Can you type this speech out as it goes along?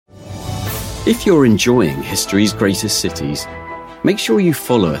If you're enjoying history's greatest cities, make sure you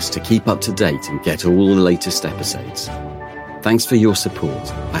follow us to keep up to date and get all the latest episodes. Thanks for your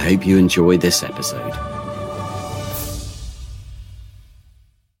support. I hope you enjoy this episode.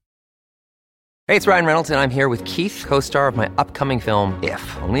 Hey, it's Ryan Reynolds, and I'm here with Keith, co-star of my upcoming film,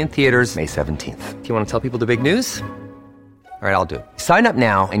 If, only in theaters May 17th. Do you want to tell people the big news? All right, I'll do it. Sign up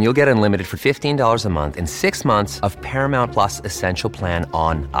now and you'll get unlimited for $15 a month and 6 months of Paramount Plus Essential Plan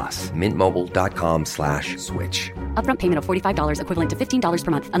on us. MintMobile.com/switch. Upfront payment of $45 equivalent to $15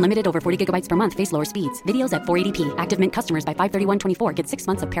 per month. Unlimited over 40 gigabytes per month. Face lower speeds. Videos at 480p. Active Mint customers by 531.24 get 6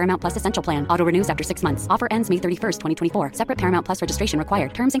 months of Paramount Plus Essential Plan. Auto renews after 6 months. Offer ends May 31st, 2024. Separate Paramount Plus registration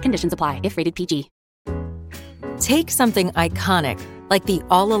required. Terms and conditions apply if rated PG. Take something iconic like the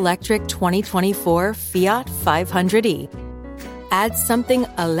all-electric 2024 Fiat 500e. Add something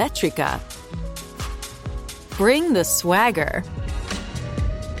electrica. Bring the swagger.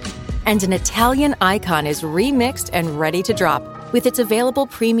 And an Italian icon is remixed and ready to drop with its available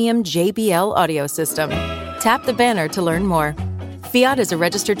premium JBL audio system. Tap the banner to learn more. Fiat is a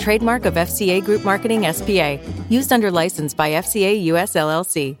registered trademark of FCA Group Marketing SPA. Used under license by FCA US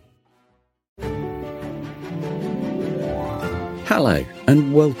LLC. Hello,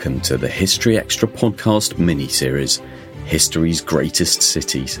 and welcome to the History Extra podcast mini-series, History's Greatest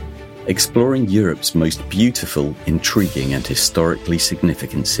Cities, exploring Europe's most beautiful, intriguing and historically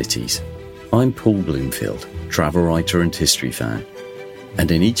significant cities. I'm Paul Bloomfield, travel writer and history fan, and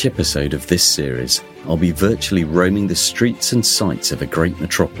in each episode of this series, I'll be virtually roaming the streets and sights of a great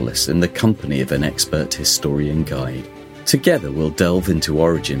metropolis in the company of an expert historian guide. Together we'll delve into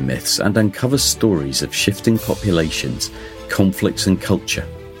origin myths and uncover stories of shifting populations, conflicts and culture,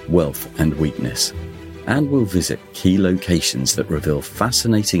 wealth and weakness. And we'll visit key locations that reveal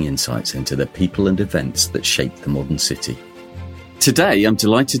fascinating insights into the people and events that shape the modern city. Today, I'm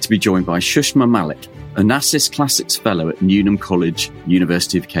delighted to be joined by Shushma Malik, Onassis Classics Fellow at Newnham College,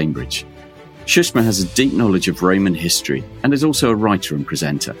 University of Cambridge. Shushma has a deep knowledge of Roman history and is also a writer and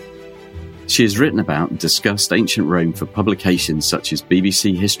presenter. She has written about and discussed ancient Rome for publications such as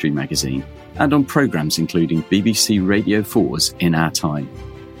BBC History magazine and on programmes including BBC Radio 4's In Our Time.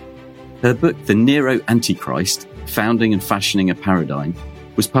 Her book, The Nero Antichrist, Founding and Fashioning a Paradigm,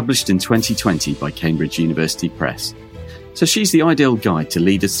 was published in 2020 by Cambridge University Press. So she's the ideal guide to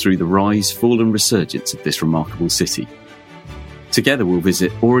lead us through the rise, fall and resurgence of this remarkable city. Together we'll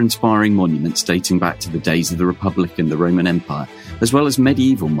visit awe-inspiring monuments dating back to the days of the Republic and the Roman Empire, as well as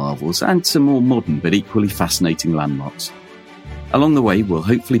medieval marvels and some more modern but equally fascinating landmarks. Along the way, we'll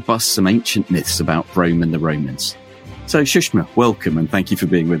hopefully bust some ancient myths about Rome and the Romans. So Shushma, welcome and thank you for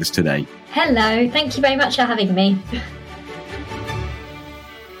being with us today. Hello, thank you very much for having me.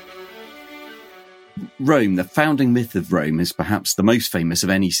 Rome, the founding myth of Rome, is perhaps the most famous of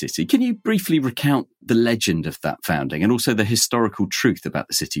any city. Can you briefly recount the legend of that founding and also the historical truth about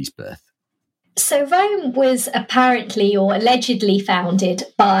the city's birth? So Rome was apparently or allegedly founded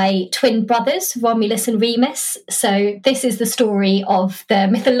by twin brothers, Romulus and Remus. So this is the story of the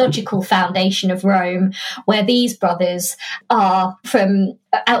mythological foundation of Rome, where these brothers are from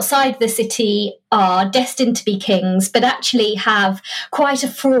outside the city, are destined to be kings, but actually have quite a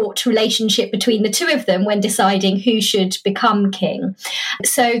fraught relationship between the two of them when deciding who should become king.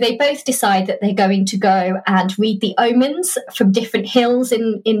 So they both decide that they're going to go and read the omens from different hills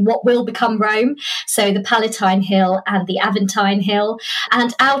in what will become Rome. So the Palatine Hill and the Aventine Hill.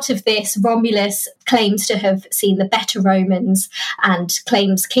 And out of this, Romulus claims to have seen the better omens and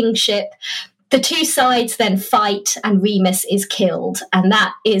claims kingship. The two sides then fight and Remus is killed. And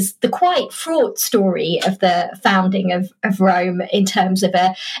that is the quite fraught story of the founding of Rome in terms of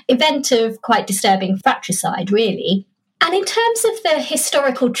an event of quite disturbing fratricide, really. And in terms of the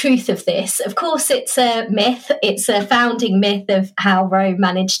historical truth of this, of course, it's a myth. It's a founding myth of how Rome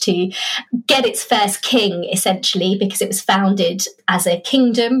managed to get its first king, essentially, because it was founded as a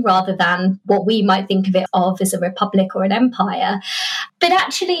kingdom rather than what we might think of it as a republic or an empire. But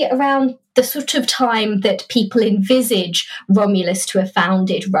actually, around the sort of time that people envisage Romulus to have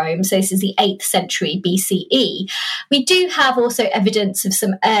founded Rome, so this is the 8th century BCE, we do have also evidence of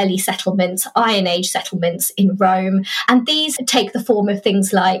some early settlements, Iron Age settlements in Rome, and these take the form of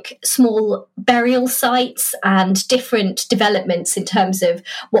things like small burial sites and different developments in terms of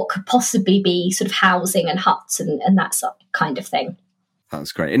what could possibly be sort of housing and huts and that kind of thing.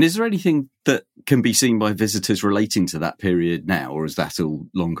 That's great. And is there anything that can be seen by visitors relating to that period now, or is that all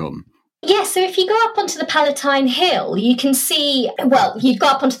long gone? Yeah, so if you go up onto the Palatine Hill, you can see, well, you'd go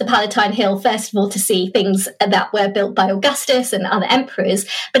up onto the Palatine Hill, first of all, to see things that were built by Augustus and other emperors.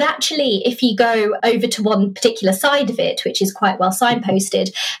 But actually, if you go over to one particular side of it, which is quite well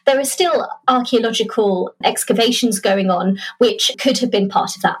signposted, there are still archaeological excavations going on, which could have been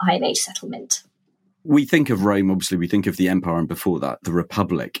part of that Iron Age settlement. We think of Rome, obviously, we think of the empire, and before that, the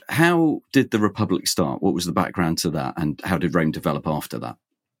Republic. How did the Republic start? What was the background to that? And how did Rome develop after that?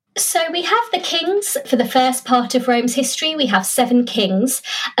 So we have the kings for the first part of Rome's history. We have 7 kings,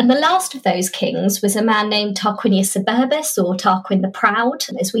 and the last of those kings was a man named Tarquinius Suburbus, or Tarquin the Proud,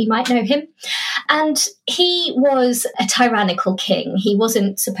 as we might know him. And he was a tyrannical king. He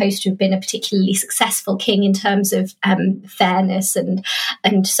wasn't supposed to have been a particularly successful king in terms of fairness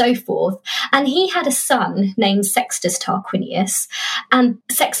and so forth. And he had a son named Sextus Tarquinius. And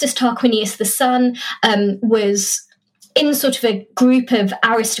Sextus Tarquinius, the son, was in sort of a group of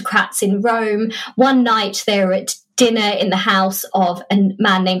aristocrats in Rome. One night they were at dinner in the house of a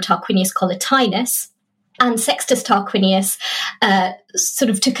man named Tarquinius Collatinus, and Sextus Tarquinius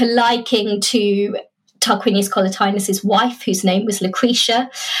sort of took a liking to Tarquinius Collatinus' wife, whose name was Lucretia.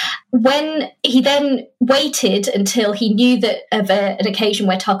 When he then waited until he knew that of an occasion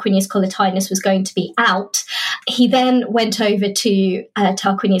where Tarquinius Collatinus was going to be out, he then went over to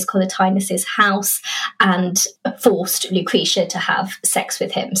Tarquinius Collatinus' house and forced Lucretia to have sex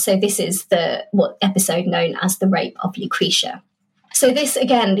with him. So this is what episode known as the Rape of Lucretia. So this,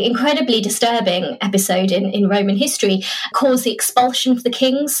 again, the incredibly disturbing episode in Roman history, caused the expulsion of the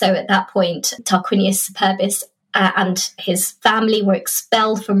kings. So at that point, Tarquinius Superbus and his family were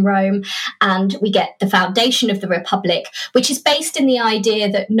expelled from Rome, and we get the foundation of the Republic, which is based in the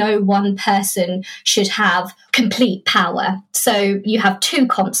idea that no one person should have complete power. So you have 2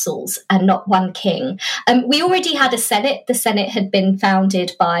 consuls and not 1 king. We already had a Senate. The Senate had been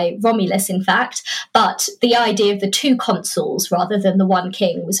founded by Romulus, in fact, but the idea of the 2 consuls rather than the 1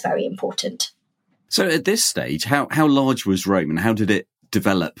 king was very important. So at this stage, how large was Rome, and how did it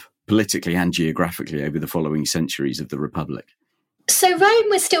develop politically and geographically over the following centuries of the Republic? So Rome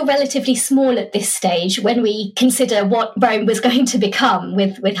was still relatively small at this stage when we consider what Rome was going to become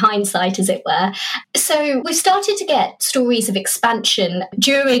with hindsight, as it were. So we started to get stories of expansion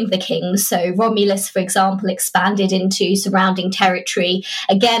during the kings. So Romulus, for example, expanded into surrounding territory.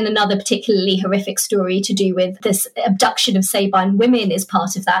 Again, another particularly horrific story to do with this abduction of Sabine women is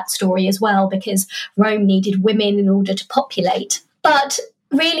part of that story as well, because Rome needed women in order to populate. But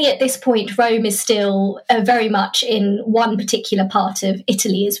really, at this point, Rome is still very much in one particular part of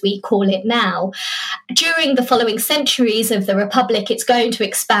Italy, as we call it now. During the following centuries of the Republic, it's going to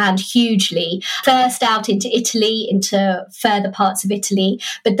expand hugely, first out into Italy, into further parts of Italy,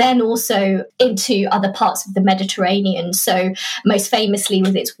 but then also into other parts of the Mediterranean. So most famously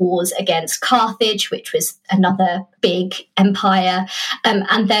with its wars against Carthage, which was another big empire,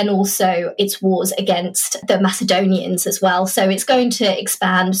 and then also its wars against the Macedonians as well. So it's going to expand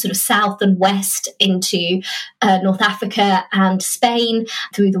sort of south and west into North Africa and Spain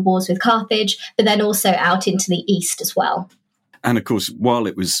through the wars with Carthage, but then also out into the east as well. And of course, while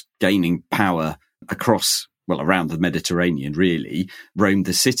it was gaining power around the Mediterranean, really, Rome,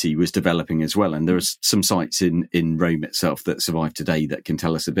 the city, was developing as well. And there are some sites in Rome itself that survive today that can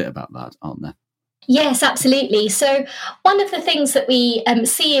tell us a bit about that, aren't there? Yes, absolutely. So one of the things that we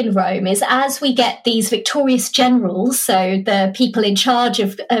see in Rome is as we get these victorious generals, so the people in charge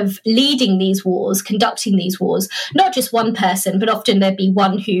of leading these wars, conducting these wars, not just one person, but often there'd be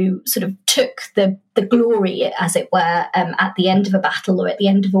one who sort of took the glory, as it were, at the end of a battle or at the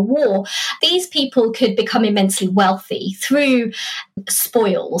end of a war. These people could become immensely wealthy through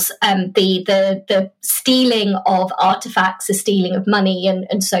spoils, the stealing of artifacts, the stealing of money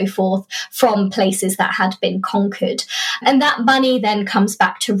and so forth from places that had been conquered. And that money then comes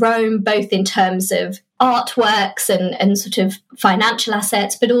back to Rome, both in terms of artworks and sort of financial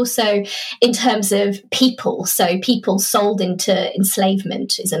assets, but also in terms of people. So people sold into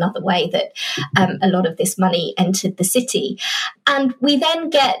enslavement is another way that a lot of this money entered the city. And we then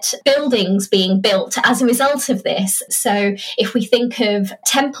get buildings being built as a result of this. So if we think of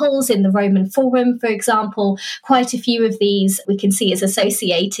temples in the Roman Forum, for example, quite a few of these we can see as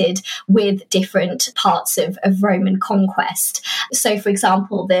associated with different parts of Roman conquest. So, for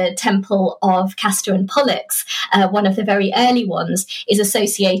example, the Temple of Castor and Pollux, one of the very early ones, is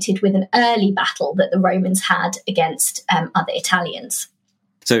associated with an early battle that the Romans had against other Italians.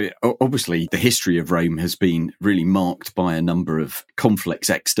 So obviously the history of Rome has been really marked by a number of conflicts,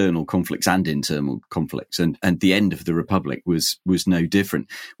 external conflicts and internal conflicts, and the end of the Republic was no different.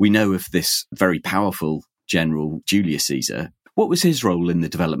 We know of this very powerful general, Julius Caesar, What was his role in the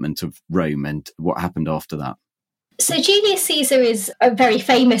development of Rome and what happened after that? So Julius Caesar is very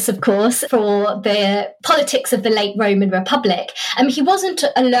famous, of course, for the politics of the late Roman Republic. He wasn't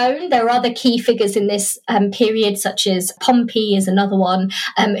alone. There are other key figures in this period, such as Pompey is another one,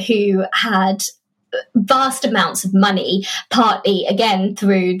 who had vast amounts of money, partly, again,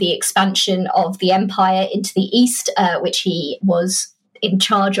 through the expansion of the empire into the east, which he was in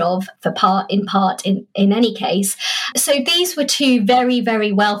charge of in any case. So these were two very,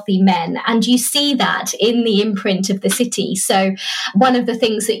 very wealthy men, and you see that in the imprint of the city. So one of the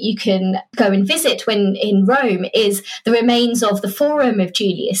things that you can go and visit when in Rome is the remains of the Forum of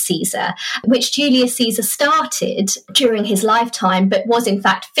Julius Caesar, which Julius Caesar started during his lifetime, but was in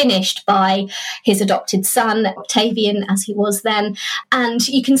fact finished by his adopted son, Octavian, as he was then. And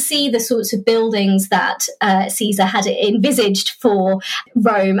you can see the sorts of buildings that Caesar had envisaged for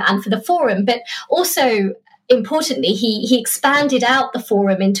Rome and for the Forum, but also importantly, he expanded out the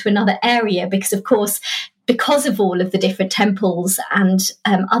Forum into another area because, of course, because of all of the different temples and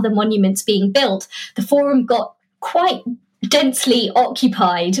other monuments being built, the Forum got quite densely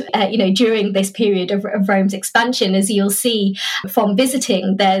occupied, during this period of Rome's expansion. As you'll see from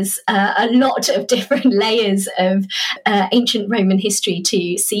visiting, there's a lot of different layers of ancient Roman history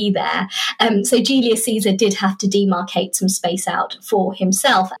to see there. So Julius Caesar did have to demarcate some space out for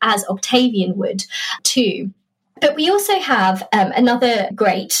himself, as Octavian would too. But we also have another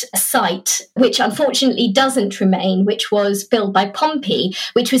great site, which unfortunately doesn't remain, which was built by Pompey,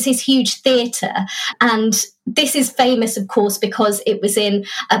 which was his huge theatre. And this is famous, of course, because it was in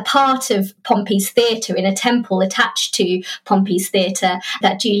a part of Pompey's theatre, in a temple attached to Pompey's theatre,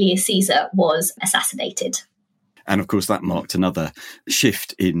 that Julius Caesar was assassinated. And of course, that marked another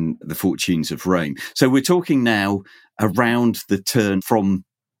shift in the fortunes of Rome. So we're talking now around the turn from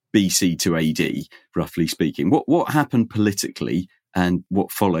BC to AD, roughly speaking. What happened politically and what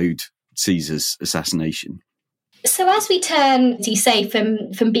followed Caesar's assassination? So as we turn, as you say, from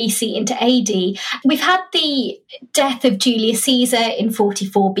BC into AD, we've had the death of Julius Caesar in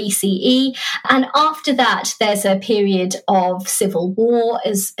 44 BCE. And after that, there's a period of civil war,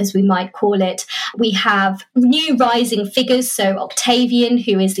 as we might call it. We have new rising figures, so Octavian,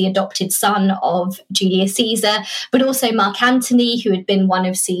 who is the adopted son of Julius Caesar, but also Mark Antony, who had been one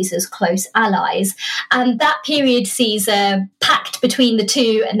of Caesar's close allies. And that period sees a pact between the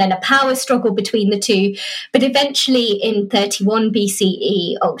two and then a power struggle between the two. But eventually in 31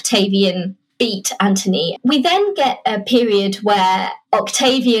 BCE, Octavian beat Antony. We then get a period where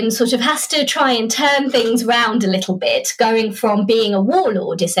Octavian sort of has to try and turn things round a little bit, going from being a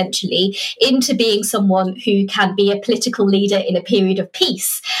warlord, essentially, into being someone who can be a political leader in a period of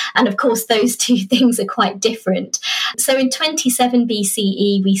peace. And of course, those two things are quite different. So in 27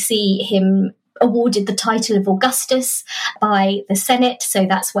 BCE, we see him awarded the title of Augustus by the Senate. So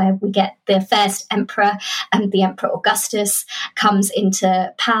that's where we get the first emperor, and the Emperor Augustus comes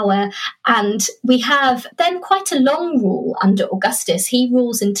into power. And we have then quite a long rule under Augustus. He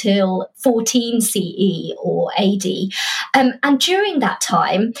rules until 14 CE or AD. And during that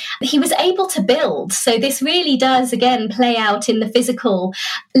time, he was able to build. So this really does, again, play out in the physical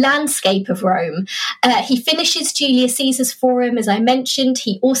landscape of Rome. He finishes Julius Caesar's Forum, as I mentioned.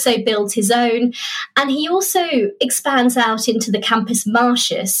 He also builds his own. And he also expands out into the Campus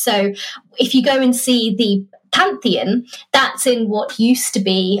Martius. So if you go and see the Pantheon, that's in what used to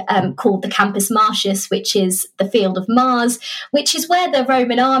be called the Campus Martius, which is the Field of Mars, which is where the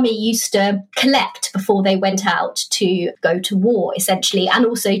Roman army used to collect before they went out to go to war, essentially, and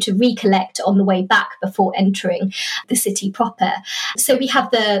also to recollect on the way back before entering the city proper. So we have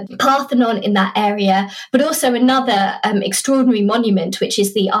the Parthenon in that area, but also another extraordinary monument, which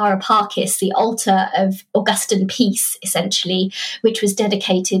is the Ara Pacis, the altar of Augustan peace, essentially, which was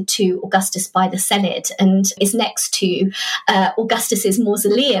dedicated to Augustus by the Senate and is next to Augustus's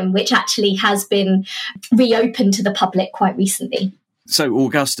mausoleum, which actually has been reopened to the public quite recently. So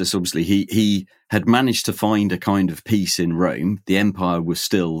Augustus, obviously, he had managed to find a kind of peace in Rome. The empire was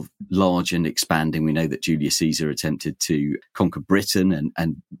still large and expanding. We know that Julius Caesar attempted to conquer Britain,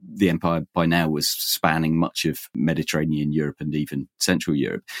 and the empire by now was spanning much of Mediterranean Europe and even Central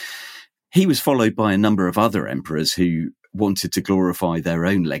Europe. He was followed by a number of other emperors who wanted to glorify their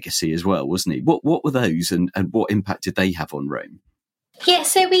own legacy as well, wasn't he? What were those and what impact did they have on Rome? Yeah,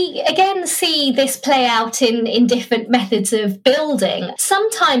 so we again see this play out in different methods of building,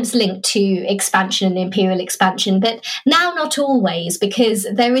 sometimes linked to expansion and imperial expansion, but now not always, because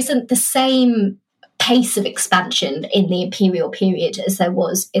there isn't the same pace of expansion in the imperial period as there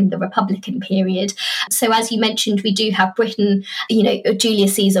was in the republican period. So as you mentioned, we do have Britain,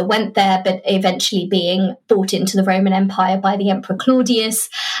 Julius Caesar went there, but eventually being brought into the Roman Empire by the Emperor Claudius.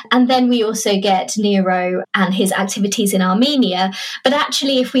 And then we also get Nero and his activities in Armenia. But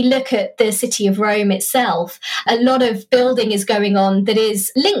actually, if we look at the city of Rome itself, a lot of building is going on that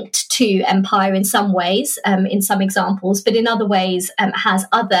is linked to empire in some ways, in some examples, but in other ways has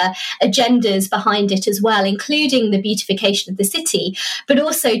other agendas behind it as well, including the beautification of the city, but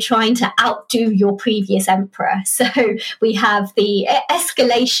also trying to outdo your previous emperor. So we have the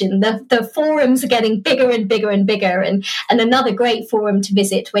escalation, the forums are getting bigger and bigger and bigger. And another great forum to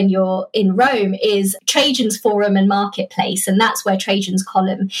visit when you're in Rome is Trajan's Forum and Marketplace. And that's where Trajan's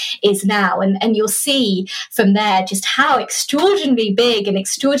Column is now. And you'll see from there just how extraordinarily big and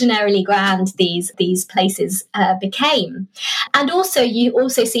extraordinarily grand these places became. And also, you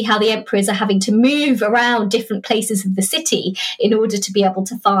also see how the emperors are having to move around different places of the city in order to be able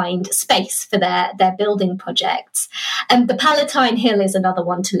to find space for their building projects. And the Palatine Hill is another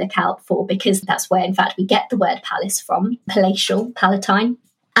one to look out for, because that's where, in fact, we get the word palace from, palatial, Palatine.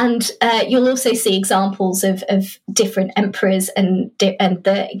 And you'll also see examples of different emperors and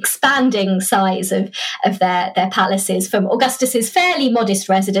the expanding size of their palaces, from Augustus's fairly modest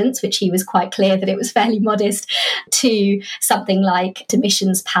residence, which he was quite clear that it was fairly modest, to something like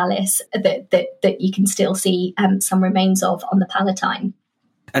Domitian's palace that you can still see some remains of on the Palatine.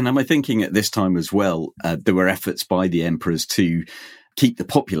 And am I thinking at this time as well, there were efforts by the emperors to keep the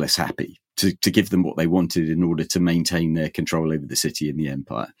populace happy, to give them what they wanted in order to maintain their control over the city and the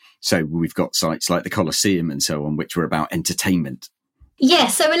empire. So we've got sites like the Colosseum and so on, which were about entertainment. Yeah,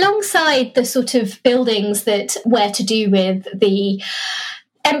 so alongside the sort of buildings that were to do with the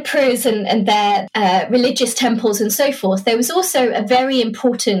emperors and their religious temples and so forth, there was also a very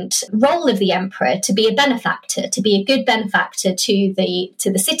important role of the emperor to be a benefactor, to be a good benefactor to the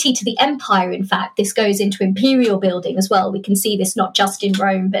city, to the empire. In fact, this goes into imperial building as well. We can see this not just in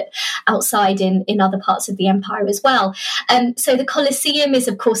Rome, but outside in other parts of the empire as well. So the Colosseum is,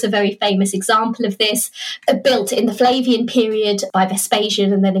 of course, a very famous example of this, built in the Flavian period by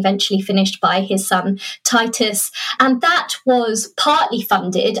Vespasian and then eventually finished by his son Titus. And that was partly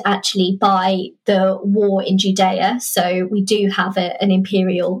funded actually by the war in Judea. So we do have an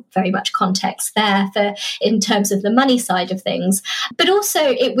imperial very much context there in terms of the money side of things. But also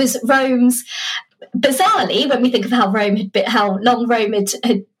it was Rome's, bizarrely, when we think of how long Rome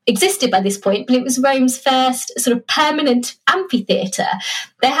had existed by this point, but it was Rome's first sort of permanent amphitheatre.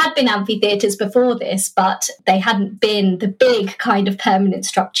 There had been amphitheatres before this, but they hadn't been the big kind of permanent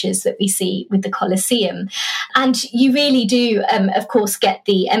structures that we see with the Colosseum. And you really do, of course, get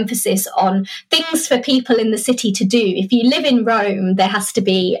the emphasis on things for people in the city to do. If you live in Rome, there has to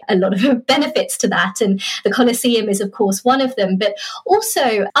be a lot of benefits to that. And the Colosseum is, of course, one of them, but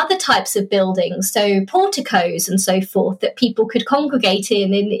also other types of buildings, so porticos and so forth, that people could congregate in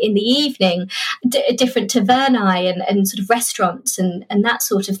the evening, different tavernae and sort of restaurants and that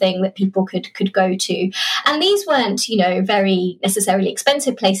sort of thing that people could go to. And these weren't, very necessarily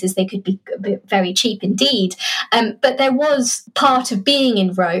expensive places. They could be very cheap indeed. But there was part of being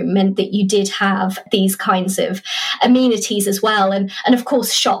in Rome meant that you did have these kinds of amenities as well. And of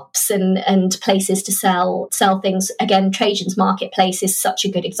course, shops and places to sell things. Again, Trajan's Marketplace is such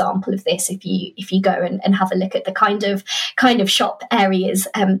a good example of this. If you go and have a look at the kind of shop areas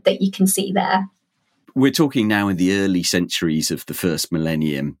that you can see there. We're talking now in the early centuries of the first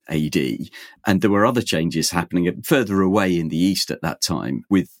millennium AD, and there were other changes happening further away in the East at that time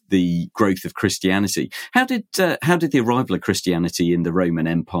with the growth of Christianity. How did the arrival of Christianity in the Roman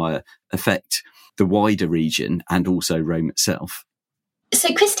Empire affect the wider region and also Rome itself?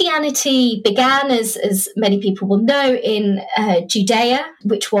 So Christianity began, as many people will know, in Judea,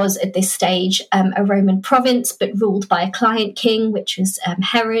 which was at this stage a Roman province, but ruled by a client king, which was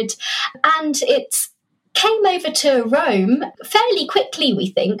Herod. And it's came over to Rome fairly quickly, we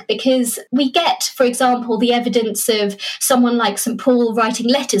think, because we get, for example, the evidence of someone like St. Paul writing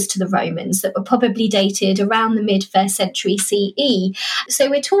letters to the Romans that were probably dated around the mid-1st century CE. So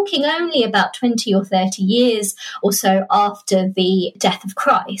we're talking only about 20 or 30 years or so after the death of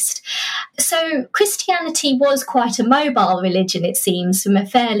Christ. So Christianity was quite a mobile religion, it seems, from a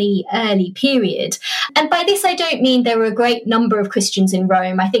fairly early period. And by this, I don't mean there were a great number of Christians in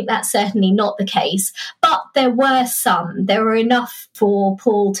Rome. I think that's certainly not the case. But there were some. There were enough for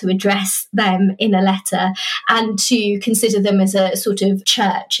Paul to address them in a letter and to consider them as a sort of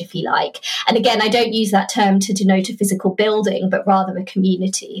church, if you like. And again, I don't use that term to denote a physical building, but rather a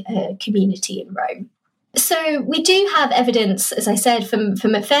community in Rome. So we do have evidence, as I said,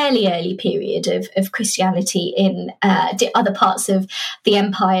 from a fairly early period of Christianity in other parts of the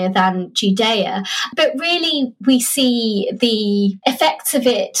empire than Judea. But really, we see the effects of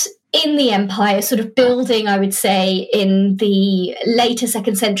it in the empire sort of building, I would say, in the later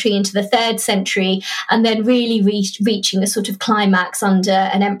 2nd century into the 3rd century, and then really reaching a sort of climax under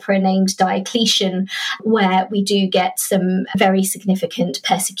an emperor named Diocletian, where we do get some very significant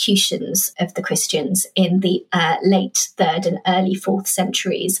persecutions of the Christians in the late 3rd and early 4th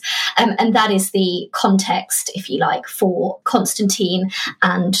centuries. And that is the context, if you like, for Constantine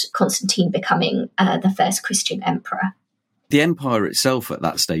and Constantine becoming the first Christian emperor. The empire itself at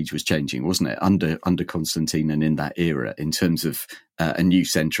that stage was changing, wasn't it, under Constantine and in that era, in terms of a new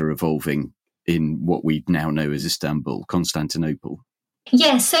centre evolving in what we now know as Istanbul, Constantinople?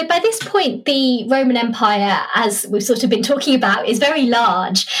 Yes, so by this point, the Roman Empire, as we've sort of been talking about, is very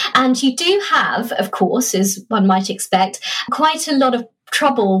large. And you do have, of course, as one might expect, quite a lot of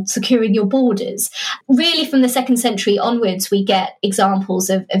trouble securing your borders. Really, from the 2nd century onwards, we get examples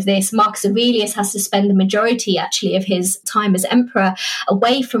of this. Marcus Aurelius has to spend the majority, actually, of his time as emperor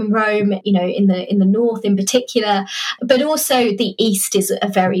away from Rome, you know, in the north in particular. But also the east is a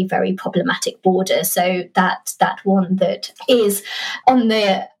very, very problematic border. So that one that is on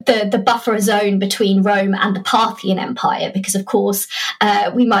the buffer zone between Rome and the Parthian Empire, because, of course,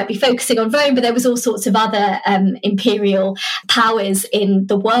 we might be focusing on Rome, but there was all sorts of other imperial powers in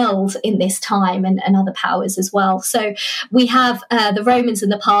the world in this time, and other powers as well. So we have the Romans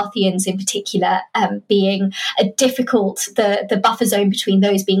and the Parthians in particular being a difficult, the buffer zone between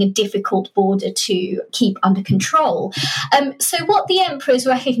those being a difficult border to keep under control. So what the emperors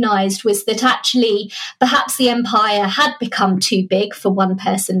recognised was that actually perhaps the empire had become too big for one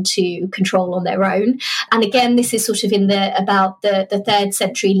person to control on their own. And again, this is sort of in about the 3rd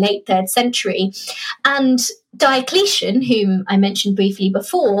century, late 3rd century. And Diocletian, whom I mentioned briefly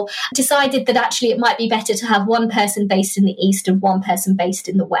before, decided that actually it might be better to have one person based in the east and one person based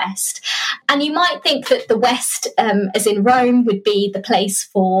in the west. And you might think that the west, as in Rome, would be the place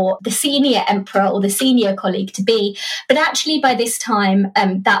for the senior emperor or the senior colleague to be. But actually by this time,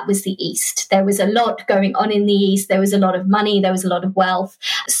 that was the east. There was a lot going on in the east. There was a lot of money. There was a lot of wealth.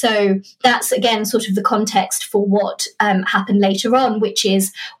 So that's, again, sort of the context for what happened later on, which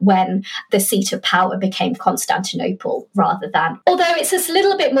is when the seat of power became Constantinople rather than, although it's a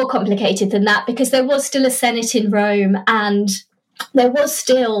little bit more complicated than that, because there was still a Senate in Rome and there was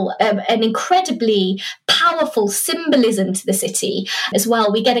still an incredibly powerful symbolism to the city as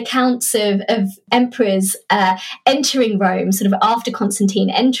well. We get accounts of emperors entering Rome, sort of after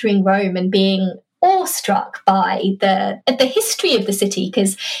Constantine entering Rome and being awestruck by the history of the city,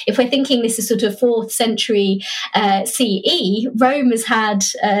 because if we're thinking this is sort of 4th century CE, Rome has had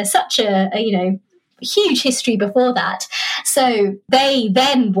such a huge history before that. So they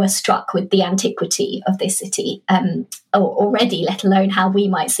then were struck with the antiquity of this city already, let alone how we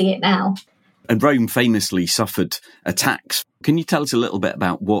might see it now. And Rome famously suffered attacks. Can you tell us a little bit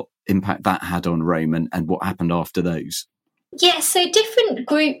about what impact that had on Rome and what happened after those? Yes, so different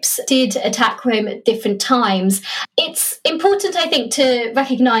groups did attack Rome at different times. It's important, I think, to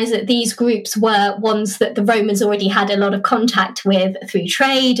recognise that these groups were ones that the Romans already had a lot of contact with through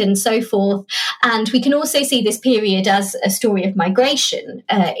trade and so forth. And we can also see this period as a story of migration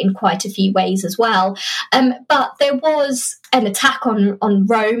in quite a few ways as well. But there was an attack on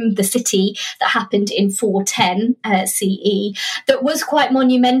Rome, the city, that happened in 410 CE that was quite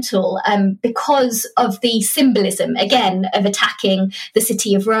monumental because of the symbolism, again, of attacking the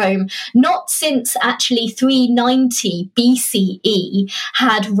city of Rome. Not since actually 390 BCE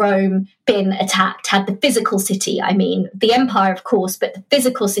had Rome been attacked, had the physical city, I mean, the empire, of course, but the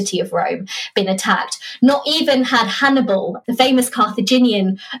physical city of Rome been attacked. Not even had Hannibal, the famous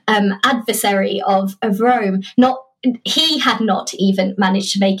Carthaginian adversary of Rome, he had not even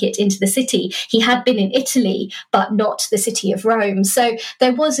managed to make it into the city. He had been in Italy, but not the city of Rome. So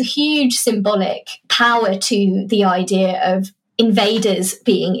there was a huge symbolic power to the idea of invaders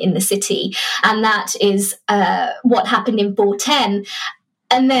being in the city. And that is what happened in 410.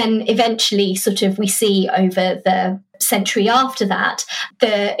 And then eventually sort of we see over the century after that,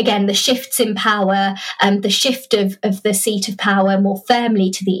 the shifts in power, the shift of the seat of power more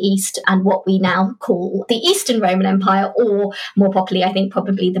firmly to the east and what we now call the Eastern Roman Empire, or more popularly, I think,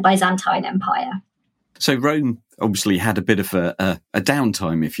 probably the Byzantine Empire. So Rome obviously had a bit of a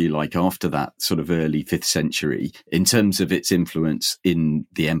downtime, if you like, after that sort of early 5th century in terms of its influence in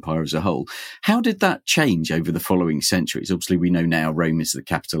the empire as a whole. How did that change over the following centuries? Obviously, we know now Rome is the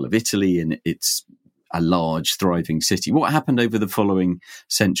capital of Italy and it's a large, thriving city. What happened over the following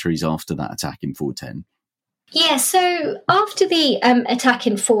centuries after that attack in 410? Yeah, so after the attack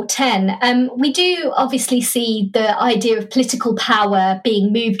in 410, we do obviously see the idea of political power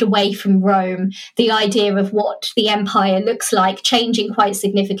being moved away from Rome, the idea of what the empire looks like changing quite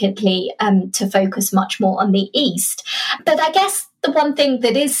significantly to focus much more on the East. But I guess the one thing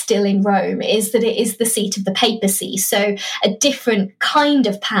that is still in Rome is that it is the seat of the papacy, so a different kind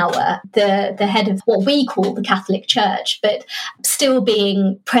of power, the head of what we call the Catholic Church, but still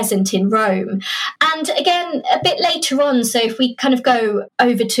being present in Rome. And again, a bit later on, so if we kind of go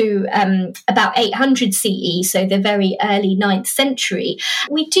over to about 800 CE, so the very early 9th century,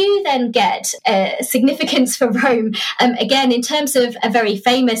 we do then get significance for Rome, again, in terms of a very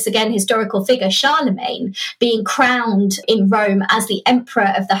famous, again, historical figure, Charlemagne, being crowned in Rome as the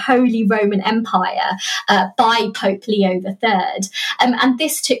Emperor of the Holy Roman Empire by Pope Leo III. And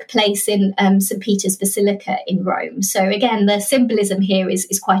this took place in St. Peter's Basilica in Rome. So again, the symbolism here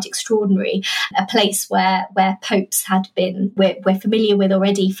is quite extraordinary, a place where popes had been, we're familiar with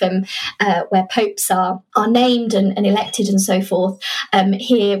already from where popes are named and elected and so forth.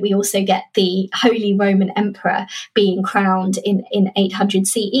 Here we also get the Holy Roman Emperor being crowned in 800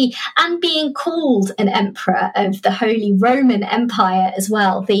 CE and being called an Emperor of the Holy Roman Empire as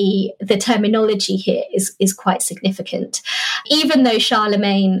well. The terminology here is quite significant. Even though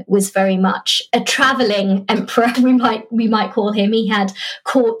Charlemagne was very much a travelling emperor, we might call him, he had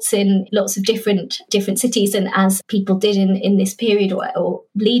courts in lots of different cities, and as people did in this period, or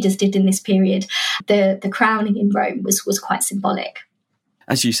leaders did in this period, the crowning in Rome was quite symbolic.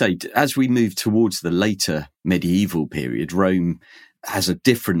 As you say, as we move towards the later medieval period, Rome has a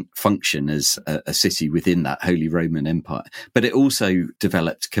different function as a city within that Holy Roman Empire, but it also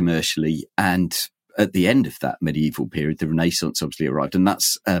developed commercially. And at the end of that medieval period, the Renaissance obviously arrived, and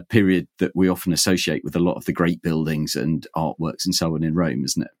that's a period that we often associate with a lot of the great buildings and artworks and so on in Rome,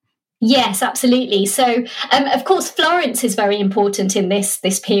 isn't it? Yes, absolutely. So, of course, Florence is very important in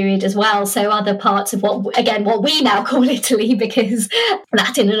this period as well. So other parts of what we now call Italy, because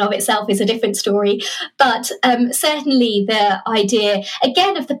that in and of itself is a different story. But certainly the idea,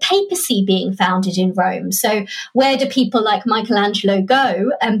 again, of the papacy being founded in Rome. So where do people like Michelangelo go?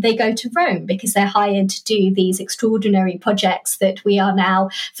 They go to Rome because they're hired to do these extraordinary projects that we are now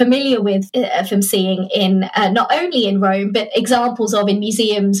familiar with from seeing in not only in Rome, but examples of in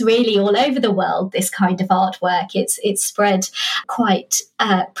museums really all over the world. This kind of artwork, it's spread quite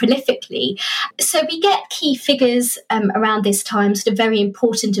prolifically. So we get key figures around this time, sort of very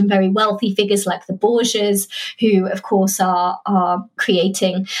important and very wealthy figures like the Borgias, who of course are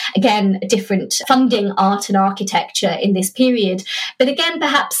creating, again, different funding art and architecture in this period. But again,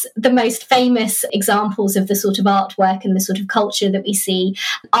 perhaps the most famous examples of the sort of artwork and the sort of culture that we see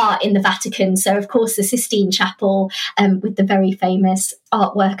are in the Vatican. So of course the Sistine Chapel with the very famous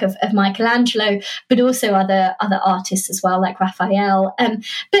artwork of Michelangelo, but also other artists as well, like Raphael.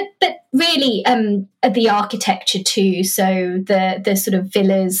 But really the architecture too. So the sort of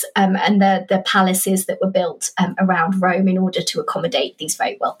villas and the palaces that were built around Rome in order to accommodate these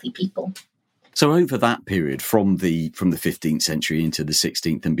very wealthy people. So over that period, from the 15th century into the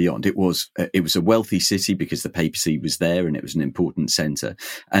 16th and beyond, it was a wealthy city because the papacy was there and it was an important centre.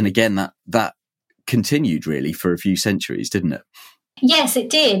 And again, that continued really for a few centuries, didn't it? Yes, it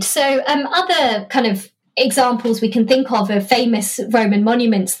did. So other kind of examples we can think of famous Roman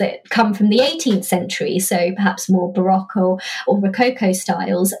monuments that come from the 18th century, so perhaps more Baroque or Rococo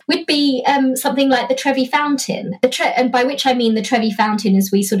styles, would be something like the Trevi Fountain. And by which I mean the Trevi Fountain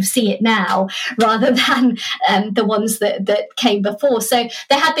as we sort of see it now, rather than the ones that came before. So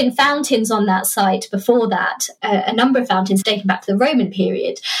there had been fountains on that site before that, a number of fountains dating back to the Roman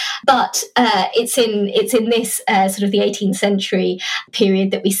period. But it's in this sort of the 18th century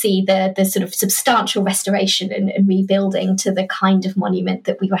period that we see the sort of substantial restoration and rebuilding to the kind of monument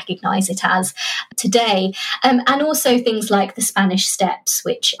that we recognise it as today. And also things like the Spanish Steps,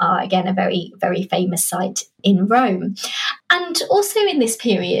 which are, again, a very, very famous site in Rome. And also in this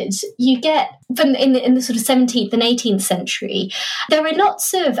period, you get, in the sort of 17th and 18th century, there are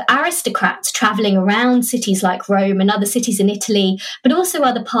lots of aristocrats travelling around cities like Rome and other cities in Italy, but also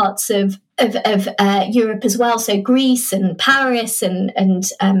other parts of Europe as well, so Greece and Paris and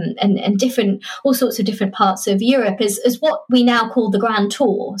different, all sorts of different parts of Europe as what we now call the Grand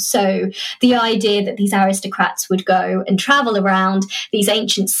Tour. So the idea that these aristocrats would go and travel around these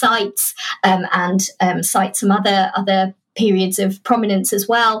ancient sites and cite some other periods of prominence as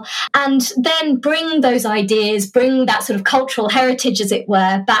well, and then bring those ideas, bring that sort of cultural heritage, as it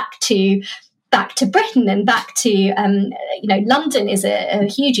were, back to back to Britain and back to, London is a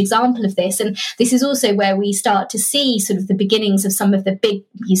huge example of this. And this is also where we start to see sort of the beginnings of some of the big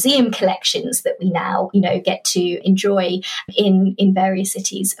museum collections that we now, get to enjoy in various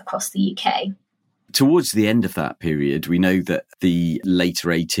cities across the UK. Towards the end of that period, we know that the later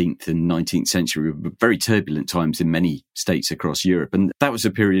 18th and 19th century were very turbulent times in many states across Europe. And that was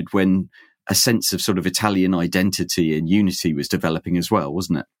a period when a sense of sort of Italian identity and unity was developing as well,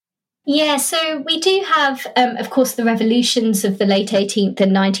 wasn't it? Yeah, so we do have, of course, the revolutions of the late 18th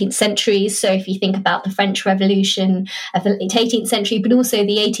and 19th centuries. So if you think about the French Revolution of the late 18th century, but also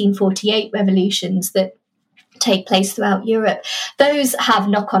the 1848 revolutions that take place throughout Europe, those have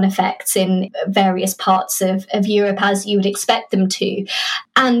knock-on effects in various parts of Europe, as you would expect them to.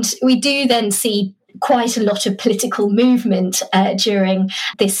 And we do then see quite a lot of political movement during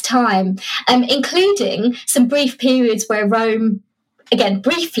this time, including some brief periods where Rome, again,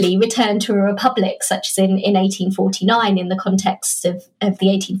 briefly returned to a republic, such as in 1849 in the context of the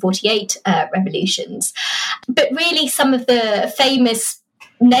 1848 revolutions. But really, some of the famous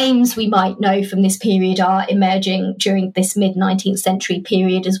names we might know from this period are emerging during this mid-19th century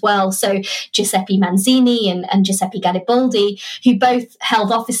period as well. So Giuseppe Manzini and Giuseppe Garibaldi, who both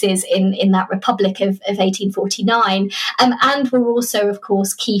held offices in that Republic of 1849, and were also, of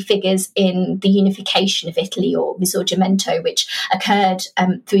course, key figures in the unification of Italy, or Risorgimento, which occurred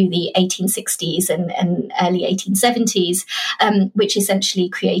through the 1860s and early 1870s, which essentially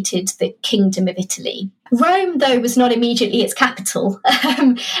created the Kingdom of Italy. Rome, though, was not immediately its capital.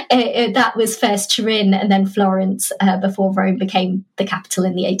 That was first Turin and then Florence before Rome became the capital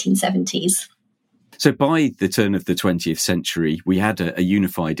in the 1870s. So by the turn of the 20th century, we had a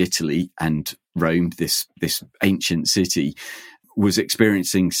unified Italy, and Rome, this ancient city, was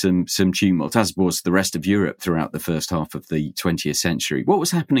experiencing some tumult, as was the rest of Europe throughout the first half of the 20th century. What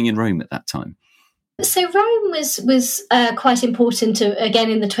was happening in Rome at that time? So Rome was quite important,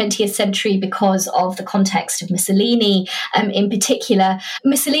 again, in the 20th century because of the context of Mussolini in particular.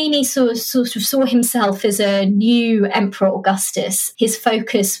 Mussolini sort of saw himself as a new Emperor Augustus. His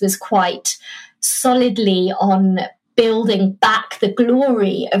focus was quite solidly on building back the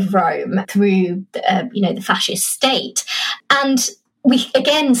glory of Rome through, the fascist state. And we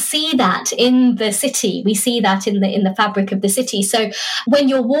again see that in the city. We see that in the fabric of the city. So when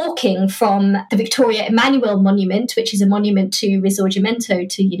you're walking from the Victoria Emmanuel Monument, which is a monument to Risorgimento,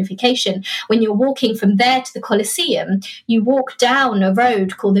 to unification, when you're walking from there to the Colosseum, you walk down a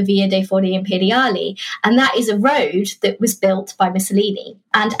road called the Via dei Fori Imperiali, and that is a road that was built by Mussolini.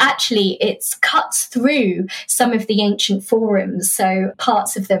 And actually, it cuts through some of the ancient forums. So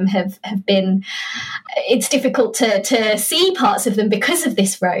parts of them have been, it's difficult to see parts of them because of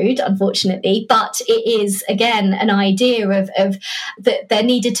this road, unfortunately. But it is, again, an idea of that there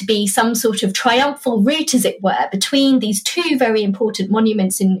needed to be some sort of triumphal route, as it were, between these two very important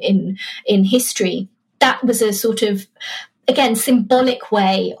monuments in history. That was a sort of, again, symbolic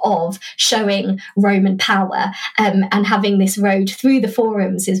way of showing Roman power, and having this road through the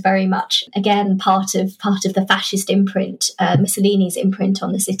forums is very much, again, part of the fascist imprint, Mussolini's imprint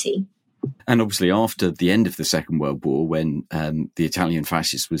on the city. And obviously, after the end of the Second World War, when the Italian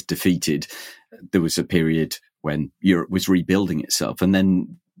fascists was defeated, there was a period when Europe was rebuilding itself, and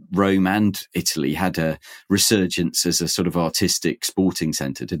then Rome and Italy had a resurgence as a sort of artistic sporting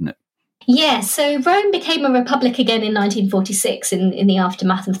centre, didn't it? Yeah, so Rome became a republic again in 1946 in the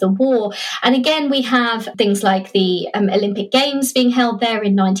aftermath of the war. And again, we have things like the Olympic Games being held there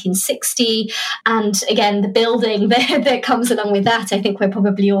in 1960. And again, the building that comes along with that. I think we're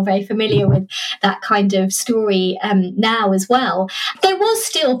probably all very familiar with that kind of story now as well. There was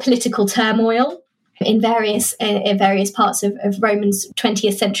still political turmoil in various parts of Rome's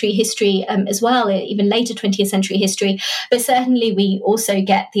 20th century history as well, even later 20th century history. But certainly we also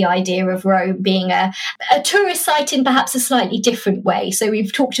get the idea of Rome being a tourist site in perhaps a slightly different way. So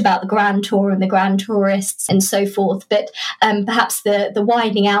we've talked about the Grand Tour and the Grand Tourists and so forth, but perhaps the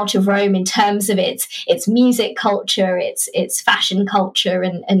widening out of Rome in terms of its music culture, its fashion culture,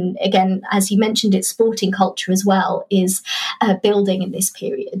 and again, as you mentioned, its sporting culture as well, is building in this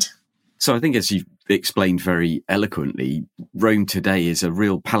period. So I think, as you explained very eloquently, Rome today is a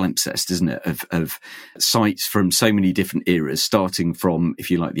real palimpsest, isn't it, of sites from so many different eras, starting from,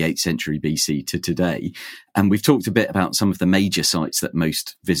 if you like, the 8th century BC to today. And we've talked a bit about some of the major sites that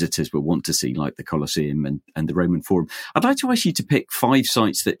most visitors will want to see, like the Colosseum and the Roman Forum. I'd like to ask you to pick 5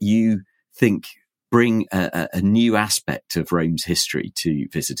 sites that you think bring a new aspect of Rome's history to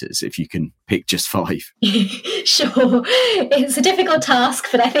visitors, if you can pick just 5? Sure. It's a difficult task,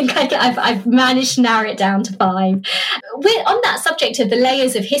 but I think I've managed to narrow it down to 5. We're on that subject of the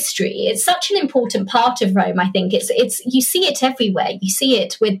layers of history. It's such an important part of Rome. I think it's you see it everywhere. You see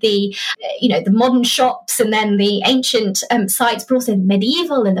it with the modern shops, and then the ancient sites, but also the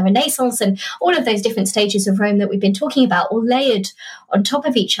medieval and the Renaissance, and all of those different stages of Rome that we've been talking about, all layered on top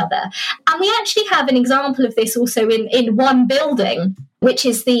of each other. And we actually have an example of this also in one building, which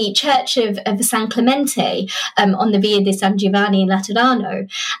is the Church of San Clemente on the Via di San Giovanni in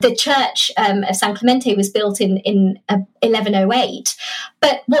Laterano. The Church of San Clemente was built in 1108.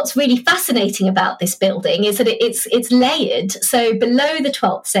 But what's really fascinating about this building is that it's layered. So below the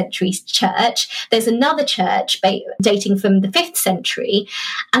 12th century church, there's another church dating from the 5th century.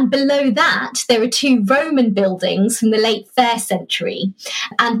 And below that, there are 2 Roman buildings from the late 1st century.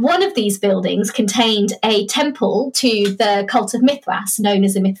 And one of these buildings contained a temple to the cult of Mithras, known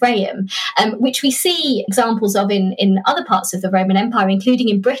as the Mithraeum, which we see examples of in other parts of the Roman Empire, including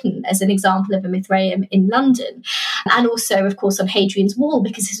in Britain, as an example of a Mithraeum in London. And also, of course, on Hadrian's Wall,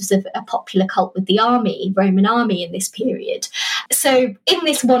 because this was a popular cult with the Roman army in this period. So in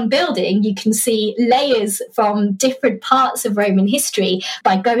this one building, you can see layers from different parts of Roman history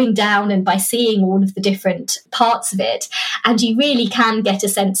by going down and by seeing all of the different parts of it. And you really can get a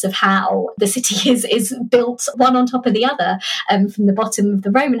sense of how the city is built one on top of the other, from the bottom of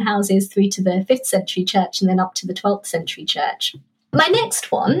the Roman houses through to the 5th century church and then up to the 12th century church. My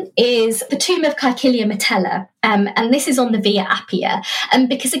next one is the tomb of Caecilia Metella, and this is on the Via Appia,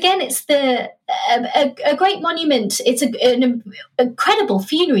 because again, it's a great monument. It's an incredible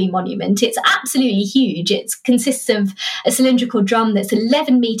funerary monument. It's absolutely huge. It consists of a cylindrical drum that's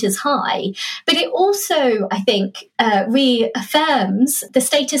 11 meters high, but it also, I think, reaffirms the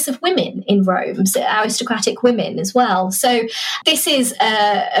status of women in Rome, so aristocratic women as well. So this is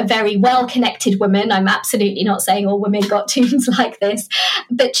a very well-connected woman. I'm absolutely not saying all women got tombs like this,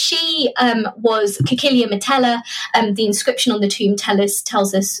 but she was Caecilia Metella. The inscription on the tomb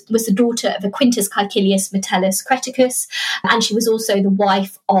tells us was the daughter of a Quintus Caecilius Metellus Creticus, and she was also the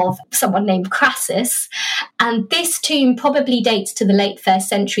wife of someone named Crassus. And this tomb probably dates to the late 1st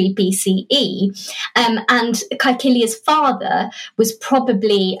century BCE, and Caecilia's father was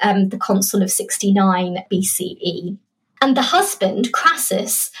probably the consul of 69 BCE. And the husband,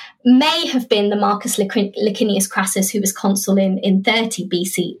 Crassus, may have been the Marcus Licinius Crassus, who was consul in 30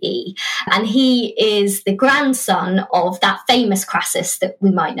 BCE. And he is the grandson of that famous Crassus that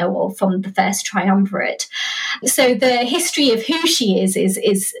we might know of from the first triumvirate. So the history of who she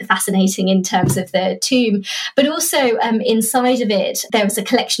is fascinating in terms of the tomb, but also inside of it, there is a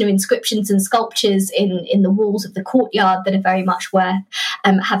collection of inscriptions and sculptures in the walls of the courtyard that are very much worth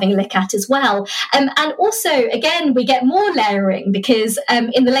having a look at as well. And also, again, we get more layering because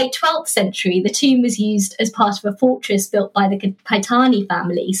in the late 12th century, the tomb was used as part of a fortress built by the Caetani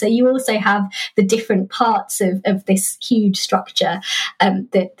family. So you also have the different parts of this huge structure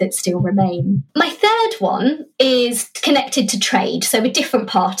that still remain. My third one is connected to trade, so a different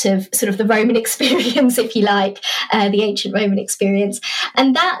part of sort of the Roman experience, if you like, the ancient Roman experience,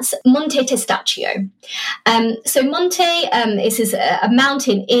 and that's Monte Testaccio. So Monte is a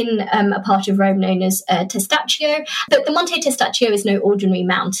mountain in a part of Rome known as Testaccio, but the Monte Testaccio is no ordinary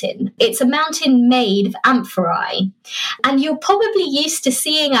mountain. It's a mountain made of amphorae, and you're probably used to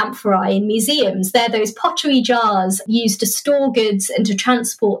seeing amphorae in museums. They're those pottery jars used to store goods and to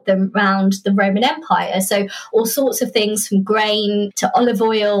transport them around the Roman Empire. So all sorts of things from grain to olive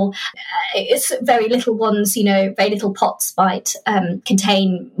oil. It's very little ones, very little pots might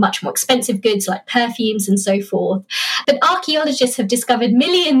contain much more expensive goods like perfumes and so forth. But archaeologists have discovered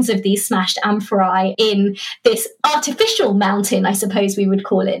millions of these smashed amphorae in this artificial mountain, I suppose we would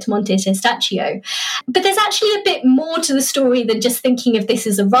call it, Monte Testaccio. But there's actually a bit more to the story than just thinking of this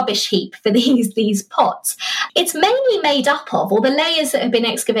as a rubbish heap for these pots. It's mainly made up of, or the layers that have been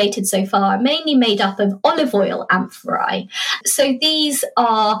excavated so far are mainly made up of olive oil amphorae. So these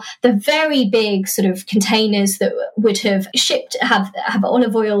are the very big sort of containers that would have have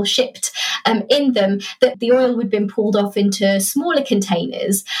olive oil shipped in them, that the oil would have been pulled off into smaller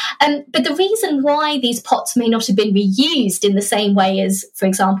containers. But the reason why these pots may not have been reused in the same way as, for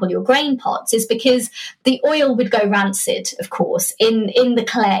example, your grain pots is because the oil would go rancid, of course, in the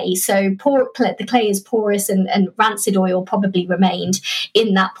clay. So the clay is porous and rancid oil probably remained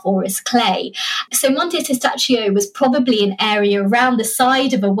in that porous clay. So Monte Testaccio was probably an area around the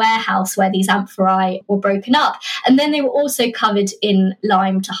side of a warehouse where these amphorae were broken up. And then they were also covered in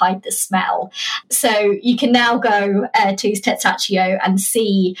lime to hide the smell. So you can now go to Testaccio and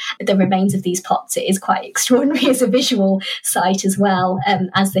see the remains of these pots. It is quite extraordinary as a visual site as well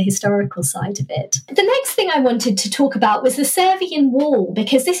as the historical side of it. The next thing I wanted to talk about was the Servian Wall,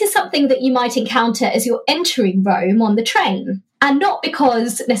 because this is something that you might encounter as you're entering Rome on the train. And not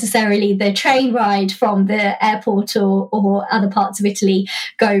because necessarily the train ride from the airport or other parts of Italy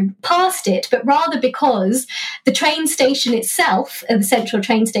go past it, but rather because the train station itself, the central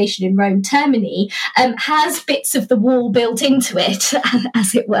train station in Rome Termini, has bits of the wall built into it,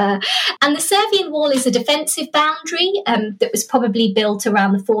 as it were. And the Servian Wall is a defensive boundary that was probably built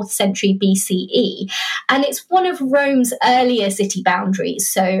around the 4th century BCE. And it's one of Rome's earlier city boundaries,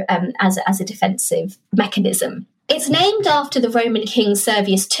 so as a defensive mechanism. It's named after the Roman king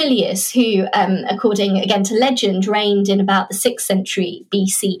Servius Tullius, who, according again to legend, reigned in about the 6th century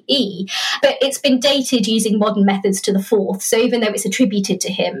BCE. But it's been dated using modern methods to the 4th. So even though it's attributed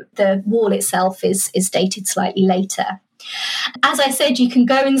to him, the wall itself is dated slightly later. As I said, you can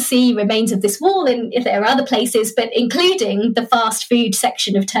go and see remains of this wall if there are other places, but including the fast food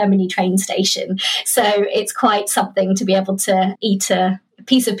section of Termini train station. So it's quite something to be able to eat a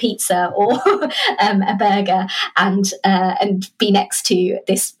piece of pizza or a burger and be next to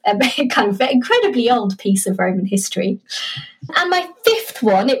this kind of incredibly old piece of Roman history. And my fifth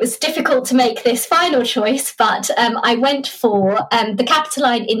one, it was difficult to make this final choice, but I went for the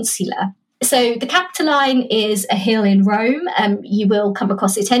Capitoline Insula. So the Capitoline is a hill in Rome. You will come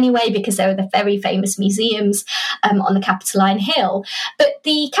across it anyway because there are the very famous museums on the Capitoline Hill. But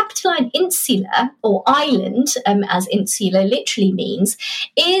the Capitoline Insula, or island, as insula literally means,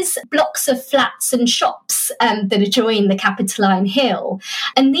 is blocks of flats and shops that adjoin the Capitoline Hill.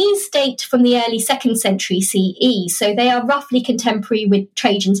 And these date from the early 2nd century CE. So they are roughly contemporary with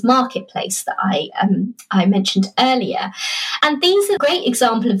Trajan's marketplace that I mentioned earlier. And these are a great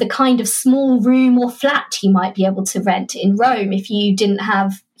example of the kind of small room or flat you might be able to rent in Rome if you didn't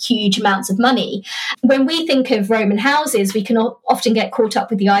have huge amounts of money. When we think of Roman houses, we can often get caught up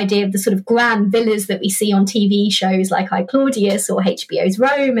with the idea of the sort of grand villas that we see on TV shows like I, Claudius or HBO's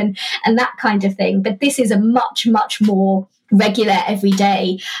Rome and that kind of thing. But this is a much, much more regular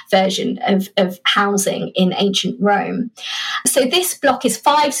everyday version of housing in ancient Rome. So this block is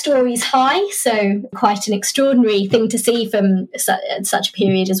 5 stories high, so quite an extraordinary thing to see from such a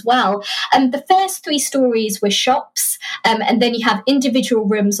period as well. The first 3 stories were shops, and then you have individual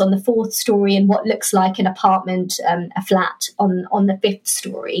rooms on the 4th story and what looks like an apartment, a flat on the 5th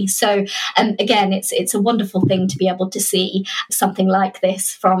story. So again, it's a wonderful thing to be able to see something like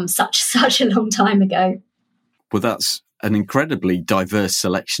this from such a long time ago. Well, that's an incredibly diverse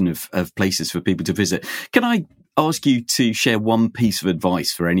selection of places for people to visit. Can I ask you to share one piece of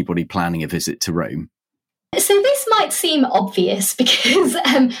advice for anybody planning a visit to Rome? So this might seem obvious because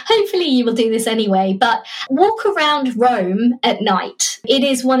hopefully you will do this anyway, but walk around Rome at night. It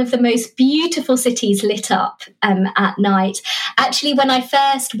is one of the most beautiful cities lit up at night. Actually, when I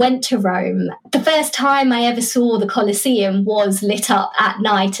first went to Rome, the first time I ever saw the Colosseum was lit up at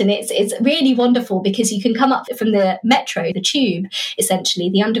night. And it's really wonderful because you can come up from the metro, the tube, essentially,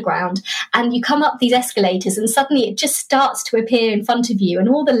 the underground, and you come up these escalators and suddenly it just starts to appear in front of you and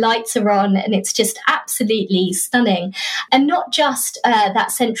all the lights are on and it's just absolutely stunning. And not just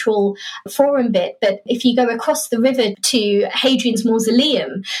that central forum bit, but if you go across the river to Hadrian's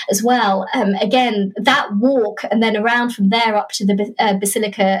Mausoleum as well, again, that walk and then around from there up to the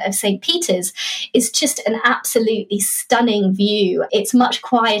Basilica of St. Peter's is just an absolutely stunning view. It's much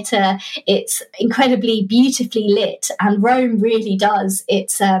quieter, it's incredibly beautifully lit, and Rome really does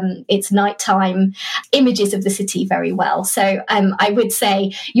its nighttime images of the city very well. So I would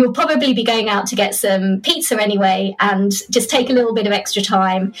say you'll probably be going out to get some pizza anyway and just take a little bit of extra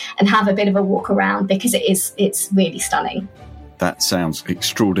time and have a bit of a walk around because it's really stunning. That sounds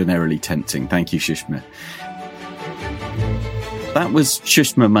extraordinarily tempting. Thank you, Shushma. That was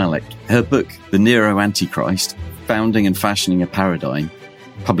Shushma Malik. Her book, The Nero Antichrist, Founding and Fashioning a Paradigm,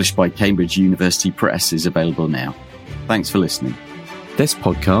 published by Cambridge University Press, is available now. Thanks for listening. This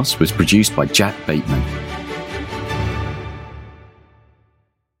podcast was produced by Jack Bateman.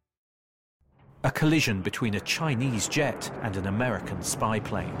 A collision between a Chinese jet and an American spy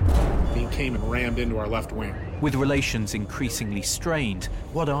plane. He came and rammed into our left wing. With relations increasingly strained,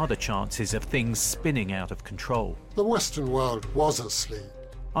 what are the chances of things spinning out of control? The Western world was asleep.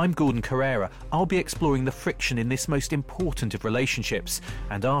 I'm Gordon Carrera. I'll be exploring the friction in this most important of relationships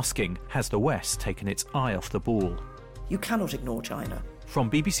and asking, has the West taken its eye off the ball? You cannot ignore China. From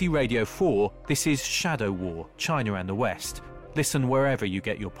BBC Radio 4, this is Shadow War, China and the West. Listen wherever you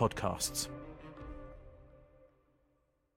get your podcasts.